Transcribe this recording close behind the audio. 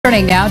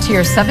Turning now to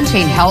your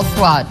 17 Health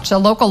Watch. A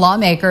local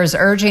lawmaker is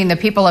urging the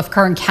people of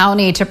Kern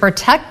County to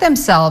protect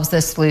themselves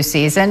this flu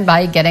season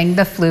by getting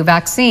the flu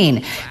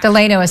vaccine.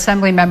 Delano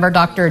Assemblymember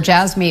Dr.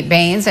 Jasmeet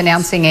Bains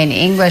announcing in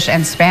English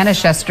and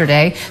Spanish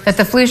yesterday that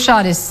the flu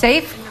shot is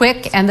safe,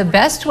 quick, and the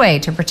best way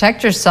to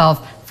protect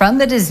yourself from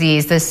the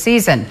disease this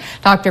season.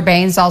 Dr.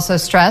 Bains also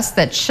stressed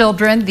that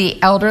children, the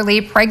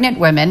elderly, pregnant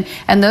women,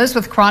 and those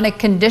with chronic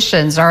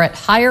conditions are at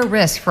higher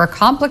risk for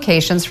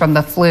complications from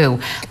the flu.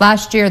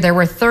 Last year, there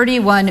were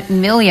 31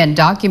 million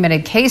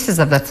documented cases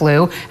of the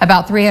flu.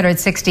 About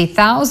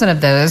 360,000 of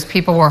those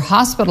people were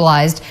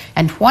hospitalized,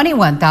 and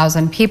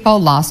 21,000 people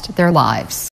lost their lives.